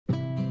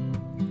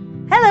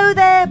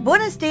Hello there,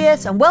 buenos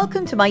dias and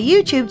welcome to my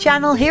YouTube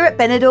channel here at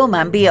Benidorm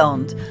and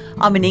beyond.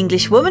 I'm an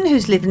English woman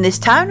who's lived in this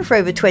town for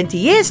over 20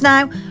 years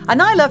now,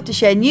 and I love to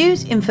share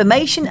news,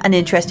 information and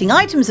interesting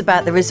items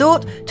about the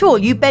resort to all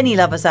you Benny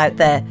lovers out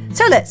there.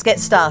 So let's get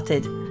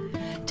started.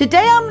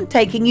 Today I'm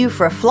taking you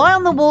for a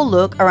fly-on-the-wall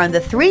look around the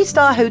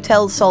 3-star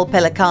Hotel Sol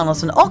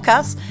Pelicanos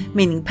Ocas,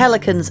 meaning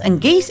pelicans and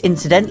geese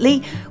incidentally,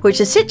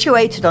 which are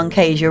situated on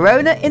Calle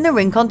Girona in the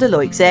Rincon de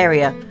Loix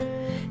area.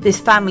 This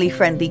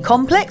family-friendly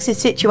complex is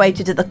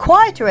situated at the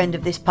quieter end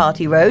of this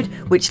party road,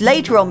 which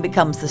later on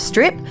becomes the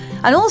Strip,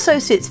 and also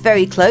sits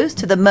very close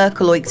to the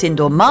Mercoloix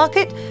Indoor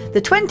Market,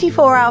 the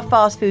 24-hour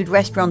fast food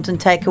restaurant and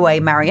takeaway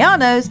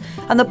Mariano's,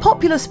 and the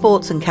popular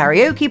sports and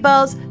karaoke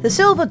bars, the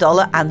Silver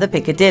Dollar and the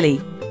Piccadilly.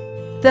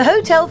 The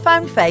hotel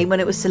found fame when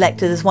it was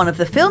selected as one of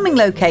the filming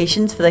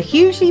locations for the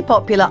hugely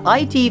popular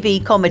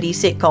ITV comedy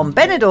sitcom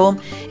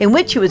Benidorm, in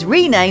which it was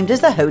renamed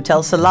as the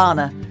Hotel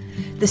Solana.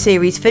 The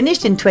series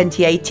finished in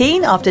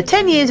 2018 after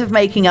 10 years of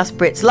making us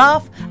Brits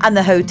laugh, and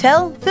the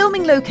hotel,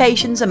 filming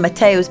locations and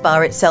Mateo's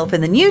bar itself in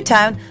the new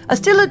town are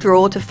still a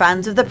draw to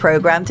fans of the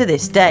programme to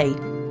this day.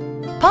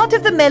 Part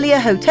of the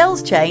Melia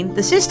Hotels chain,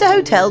 the sister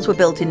hotels were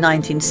built in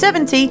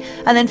 1970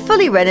 and then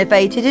fully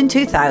renovated in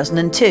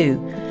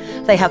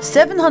 2002. They have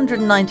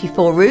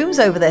 794 rooms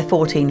over their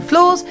 14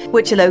 floors,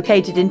 which are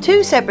located in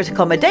 2 separate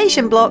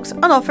accommodation blocks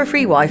and offer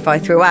free Wi-Fi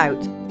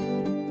throughout.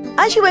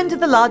 As you enter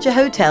the larger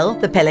hotel,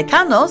 the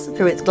Pelicanos,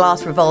 through its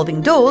glass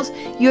revolving doors,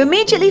 you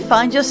immediately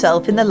find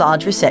yourself in the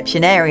large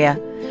reception area.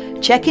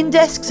 Check-in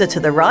desks are to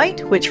the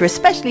right, which are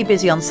especially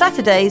busy on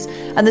Saturdays,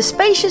 and the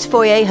spacious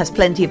foyer has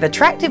plenty of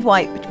attractive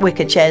white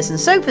wicker chairs and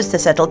sofas to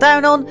settle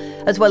down on,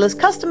 as well as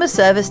customer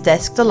service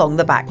desks along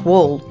the back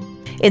wall.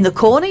 In the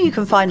corner you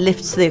can find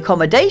lifts to the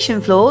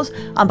accommodation floors,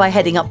 and by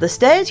heading up the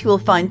stairs you will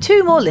find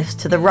 2 more lifts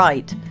to the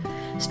right.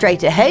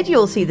 Straight ahead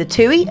you'll see the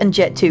TUI and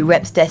Jet2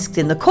 reps desks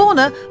in the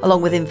corner,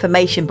 along with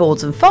information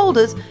boards and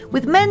folders,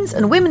 with men's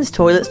and women's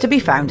toilets to be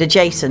found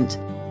adjacent.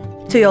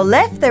 To your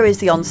left there is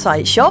the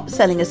on-site shop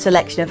selling a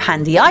selection of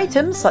handy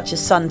items such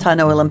as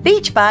suntan oil and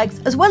beach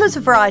bags, as well as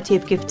a variety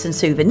of gifts and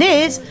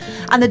souvenirs,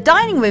 and the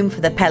dining room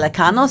for the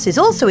Pelicanos is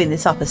also in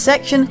this upper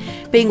section,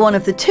 being one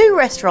of the 2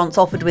 restaurants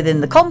offered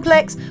within the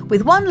complex,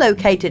 with one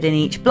located in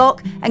each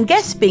block and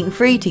guests being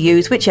free to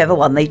use whichever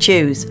one they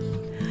choose.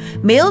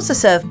 Meals are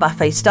served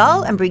buffet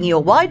style and bring you a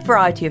wide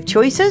variety of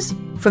choices,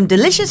 from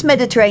delicious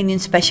Mediterranean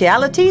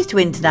specialities to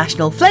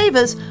international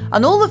flavours,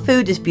 and all the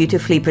food is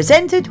beautifully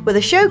presented with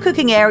a show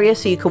cooking area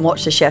so you can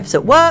watch the chefs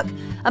at work,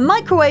 and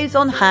microwaves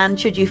on hand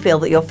should you feel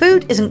that your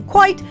food isn't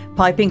quite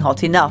piping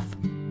hot enough.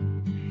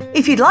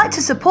 If you'd like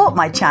to support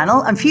my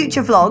channel and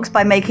future vlogs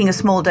by making a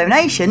small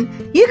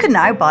donation, you can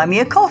now buy me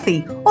a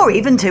coffee, or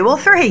even 2 or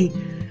 3.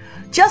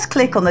 Just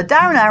click on the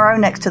down arrow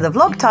next to the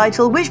vlog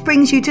title, which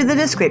brings you to the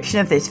description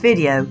of this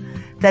video.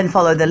 Then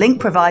follow the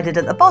link provided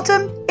at the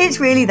bottom.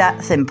 It's really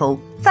that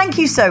simple. Thank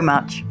you so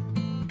much.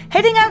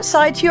 Heading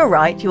outside to your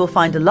right, you will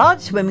find a large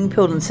swimming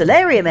pool and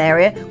solarium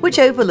area which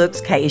overlooks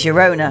Calle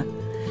Girona.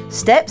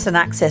 Steps and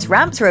access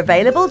ramps are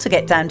available to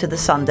get down to the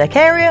sun deck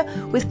area,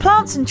 with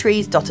plants and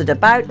trees dotted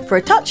about for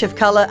a touch of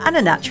colour and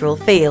a natural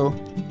feel.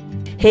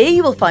 Here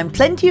you will find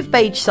plenty of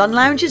beige sun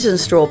lounges and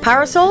straw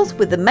parasols,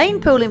 with the main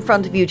pool in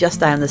front of you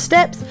just down the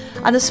steps,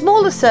 and a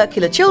smaller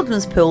circular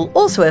children's pool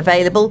also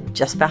available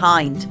just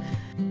behind.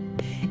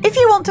 If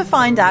you want to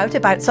find out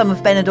about some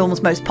of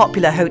Benidorm's most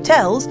popular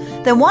hotels,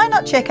 then why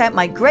not check out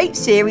my great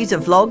series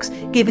of vlogs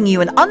giving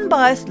you an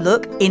unbiased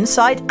look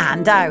inside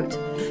and out.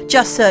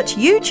 Just search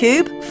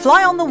YouTube,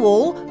 Fly on the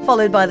Wall,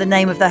 followed by the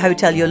name of the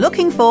hotel you're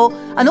looking for,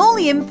 and all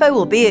the info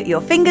will be at your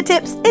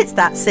fingertips. It's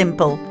that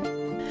simple.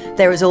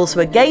 There is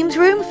also a games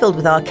room filled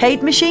with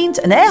arcade machines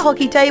and air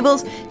hockey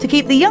tables to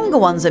keep the younger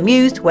ones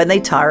amused when they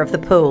tire of the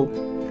pool.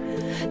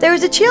 There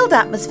is a chilled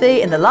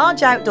atmosphere in the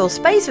large outdoor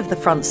space of the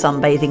front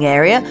sunbathing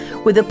area,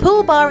 with a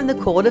pool bar in the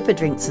corner for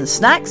drinks and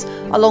snacks,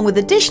 along with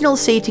additional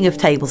seating of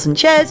tables and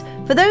chairs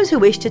for those who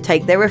wish to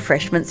take their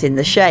refreshments in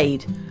the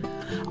shade.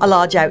 A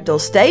large outdoor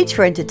stage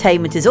for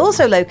entertainment is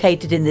also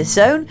located in this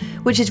zone,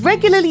 which is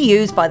regularly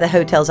used by the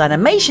hotel's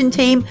animation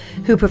team,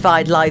 who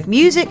provide live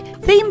music,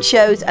 themed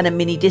shows and a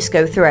mini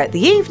disco throughout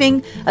the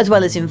evening, as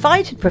well as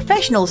invited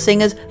professional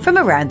singers from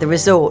around the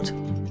resort.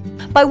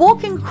 By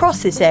walking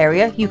across this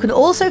area, you can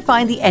also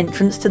find the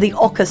entrance to the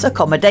Ocas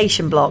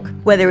accommodation block,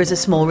 where there is a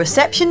small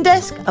reception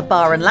desk, a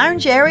bar and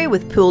lounge area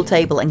with pool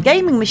table and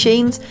gaming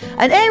machines,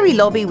 an airy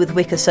lobby with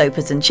wicker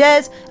sofas and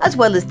chairs, as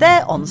well as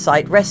their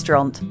on-site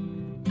restaurant.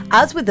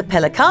 As with the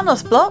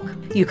Pelicanos block,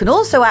 you can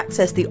also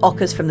access the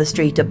Ocas from the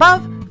street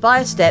above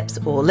via steps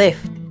or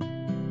lift.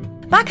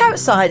 Back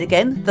outside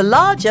again, the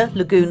larger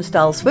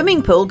lagoon-style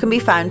swimming pool can be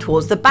found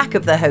towards the back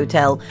of the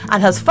hotel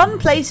and has fun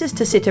places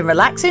to sit and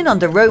relax in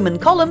under Roman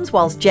columns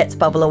whilst jets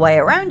bubble away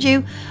around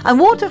you and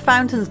water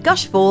fountains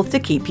gush forth to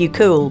keep you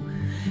cool.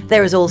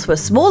 There is also a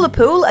smaller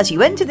pool as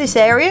you enter this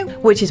area,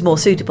 which is more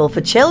suitable for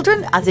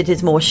children as it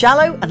is more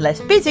shallow and less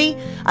busy,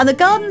 and the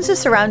gardens are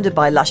surrounded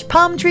by lush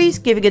palm trees,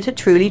 giving it a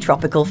truly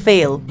tropical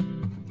feel.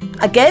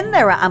 Again,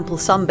 there are ample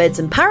sunbeds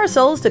and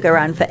parasols to go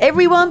around for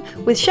everyone,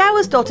 with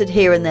showers dotted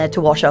here and there to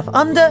wash off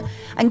under,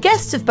 and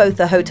guests of both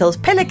the Hotels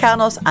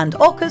Pelicanos and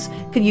Ocas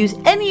can use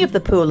any of the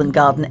pool and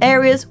garden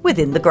areas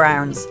within the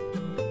grounds.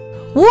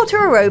 Water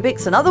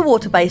aerobics and other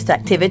water-based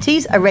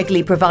activities are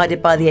regularly provided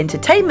by the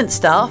entertainment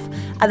staff,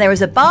 and there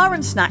is a bar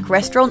and snack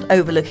restaurant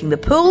overlooking the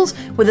pools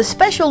with a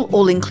special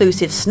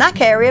all-inclusive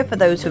snack area for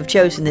those who have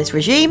chosen this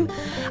regime,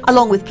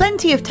 along with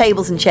plenty of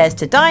tables and chairs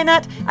to dine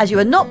at, as you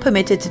are not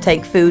permitted to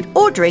take food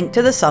or drink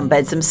to the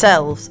sunbeds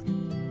themselves.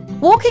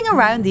 Walking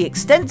around the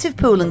extensive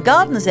pool and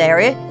gardens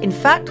area, in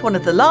fact one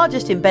of the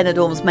largest in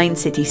Benidorm's main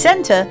city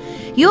centre,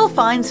 you'll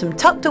find some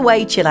tucked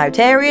away chill out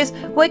areas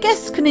where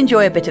guests can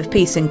enjoy a bit of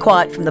peace and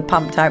quiet from the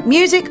pumped out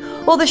music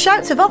or the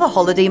shouts of other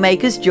holiday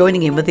makers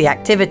joining in with the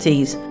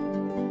activities.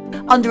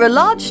 Under a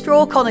large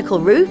straw conical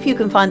roof you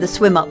can find the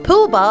swim-up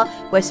pool bar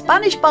where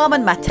Spanish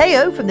barman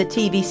Mateo from the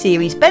TV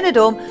series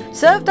Benidorm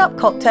served up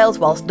cocktails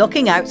whilst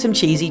knocking out some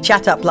cheesy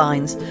chat-up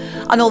lines.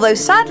 And although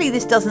sadly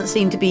this doesn't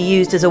seem to be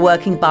used as a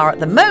working bar at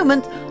the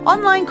moment,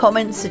 online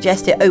comments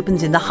suggest it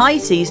opens in the high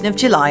season of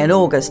July and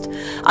August.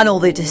 And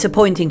although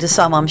disappointing to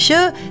some I'm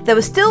sure, there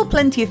were still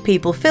plenty of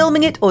people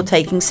filming it or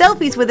taking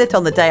selfies with it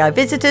on the day I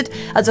visited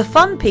as a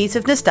fun piece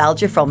of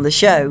nostalgia from the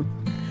show.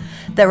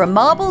 There are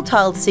marble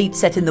tiled seats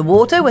set in the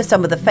water where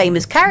some of the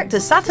famous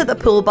characters sat at the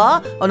pool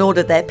bar and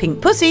ordered their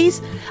pink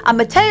pussies, and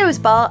Mateo's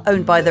bar,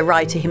 owned by the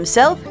writer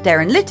himself,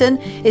 Darren Litton,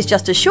 is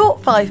just a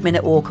short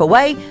 5-minute walk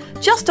away,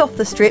 just off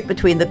the strip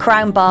between the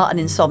Crown Bar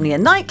and Insomnia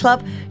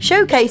nightclub,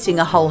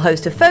 showcasing a whole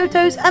host of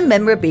photos and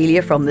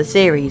memorabilia from the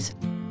series.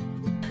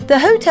 The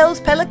Hotels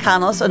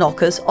Pelicanos and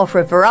Ocas offer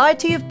a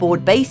variety of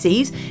board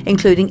bases,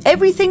 including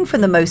everything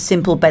from the most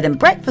simple bed and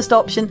breakfast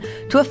option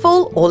to a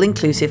full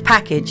all-inclusive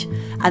package,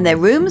 and their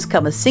rooms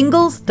come as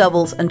singles,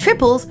 doubles and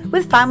triples,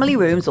 with family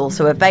rooms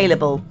also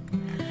available.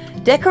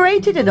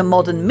 Decorated in a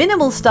modern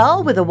minimal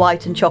style with a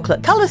white and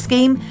chocolate colour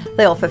scheme,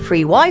 they offer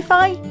free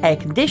Wi-Fi, air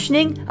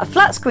conditioning, a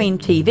flat screen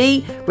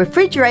TV,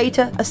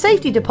 refrigerator, a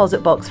safety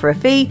deposit box for a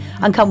fee,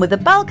 and come with a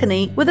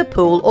balcony with a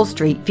pool or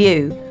street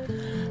view.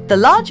 The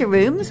larger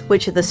rooms,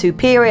 which are the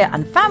superior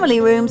and family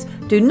rooms,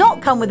 do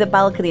not come with a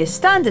balcony as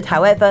standard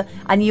however,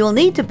 and you will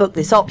need to book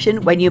this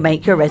option when you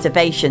make your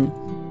reservation.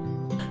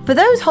 For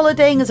those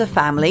holidaying as a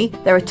family,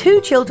 there are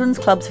 2 children's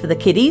clubs for the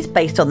kiddies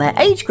based on their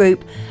age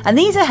group, and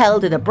these are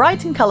held in a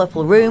bright and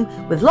colourful room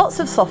with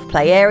lots of soft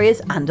play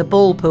areas and a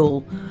ball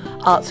pool.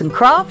 Arts and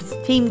crafts,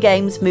 team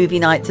games, movie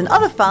nights and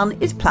other fun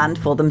is planned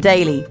for them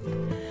daily.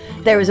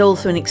 There is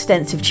also an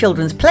extensive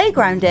children's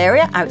playground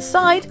area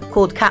outside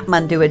called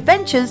Kathmandu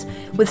Adventures,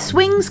 with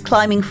swings,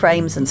 climbing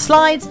frames and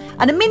slides,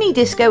 and a mini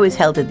disco is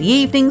held in the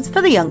evenings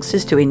for the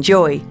youngsters to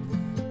enjoy.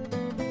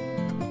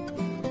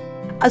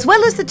 As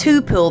well as the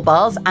 2 pool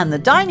bars and the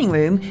dining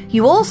room,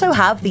 you also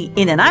have the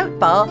In and Out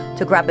bar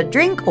to grab a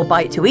drink or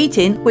bite to eat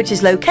in, which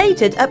is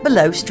located at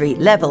below street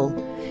level.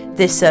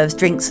 This serves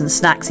drinks and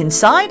snacks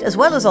inside as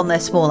well as on their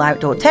small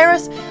outdoor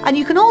terrace, and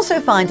you can also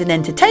find an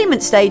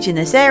entertainment stage in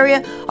this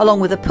area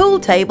along with a pool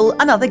table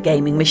and other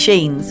gaming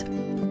machines.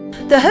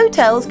 The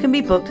hotels can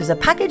be booked as a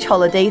package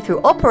holiday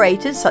through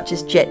operators such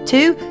as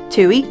Jet2,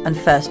 TUI and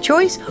First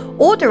Choice,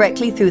 or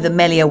directly through the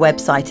Melia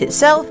website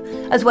itself,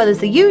 as well as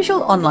the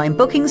usual online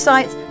booking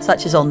sites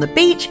such as On the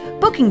Beach,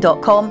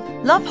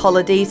 Booking.com, Love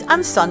Holidays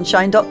and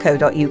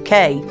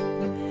Sunshine.co.uk.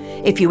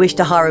 If you wish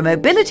to hire a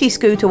mobility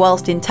scooter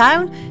whilst in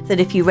town, then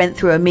if you rent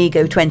through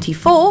Amigo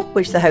 24,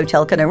 which the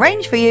hotel can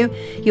arrange for you,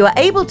 you are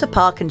able to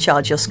park and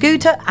charge your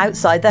scooter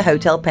outside the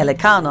Hotel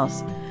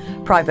Pelicanos.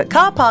 Private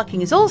car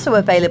parking is also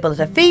available at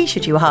a fee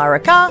should you hire a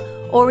car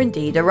or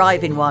indeed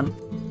arrive in one.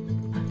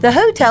 The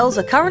hotels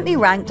are currently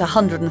ranked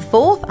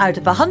 104th out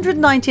of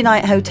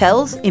 199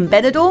 hotels in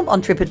Benidorm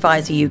on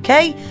TripAdvisor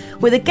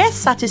UK, with a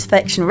guest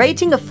satisfaction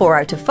rating of 4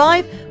 out of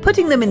 5,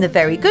 putting them in the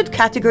very good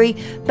category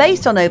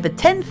based on over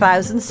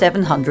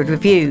 10,700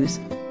 reviews.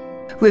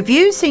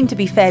 Reviews seem to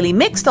be fairly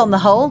mixed on the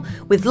whole,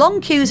 with long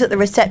queues at the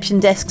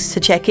reception desks to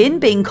check in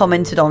being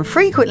commented on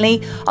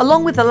frequently,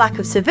 along with the lack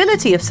of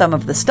civility of some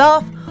of the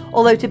staff,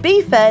 although to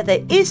be fair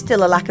there is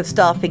still a lack of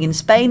staffing in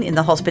Spain in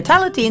the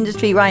hospitality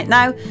industry right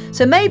now,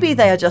 so maybe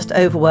they are just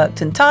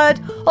overworked and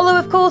tired, although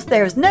of course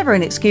there is never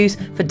an excuse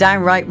for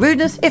downright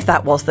rudeness if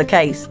that was the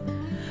case.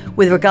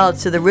 With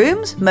regards to the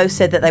rooms, most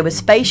said that they were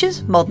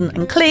spacious, modern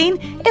and clean,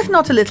 if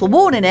not a little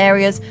worn in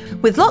areas,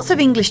 with lots of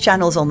English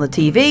channels on the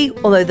TV,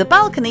 although the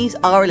balconies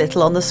are a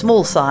little on the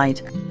small side.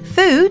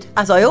 Food,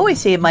 as I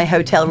always see in my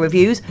hotel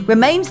reviews,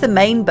 remains the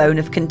main bone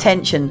of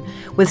contention,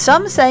 with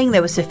some saying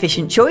there was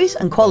sufficient choice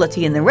and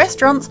quality in the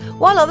restaurants,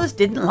 while others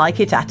didn't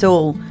like it at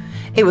all.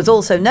 It was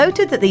also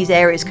noted that these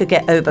areas could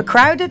get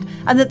overcrowded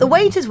and that the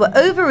waiters were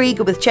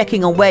overeager with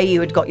checking on where you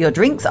had got your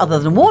drinks other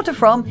than water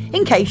from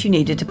in case you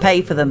needed to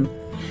pay for them.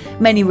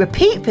 Many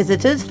repeat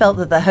visitors felt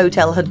that the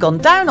hotel had gone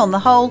down on the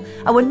whole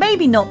and would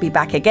maybe not be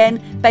back again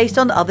based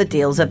on other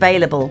deals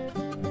available.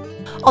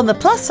 On the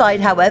plus side,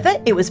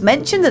 however, it was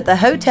mentioned that the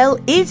hotel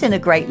is in a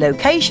great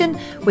location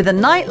with a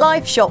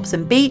nightlife, shops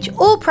and beach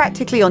all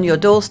practically on your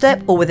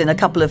doorstep or within a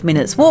couple of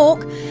minutes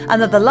walk, and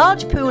that the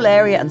large pool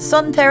area and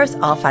sun terrace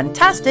are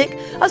fantastic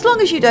as long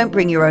as you don't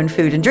bring your own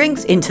food and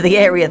drinks into the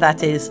area,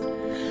 that is.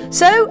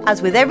 So,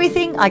 as with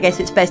everything, I guess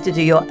it's best to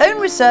do your own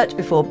research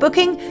before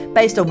booking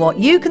based on what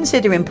you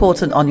consider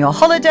important on your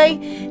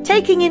holiday,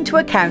 taking into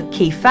account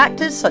key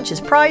factors such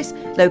as price,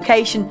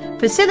 location,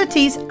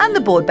 facilities and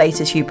the board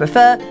basis you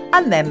prefer,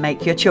 and then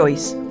make your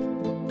choice.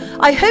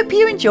 I hope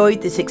you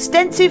enjoyed this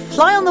extensive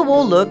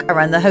fly-on-the-wall look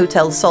around the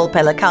Hotel Sol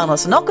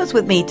Pelicanos Ocas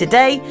with me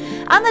today,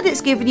 and that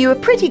it's given you a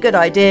pretty good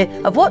idea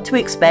of what to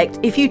expect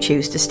if you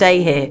choose to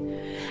stay here.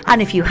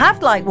 And if you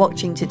have liked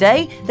watching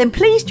today, then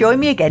please join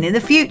me again in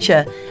the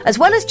future, as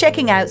well as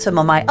checking out some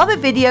of my other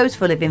videos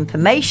full of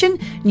information,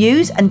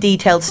 news and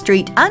detailed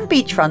street and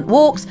beachfront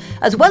walks,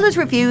 as well as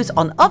reviews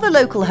on other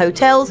local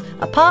hotels,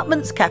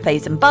 apartments,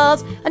 cafes and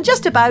bars, and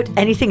just about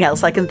anything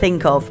else I can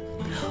think of.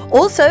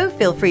 Also,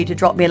 feel free to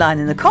drop me a line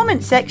in the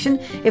comments section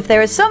if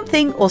there is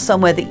something or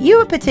somewhere that you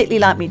would particularly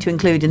like me to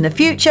include in the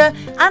future,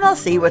 and I'll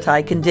see what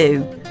I can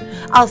do.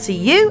 I'll see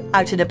you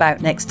out and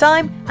about next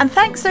time, and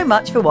thanks so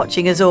much for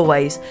watching as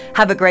always.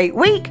 Have a great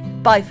week,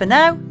 bye for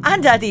now,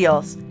 and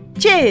adios.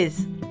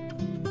 Cheers!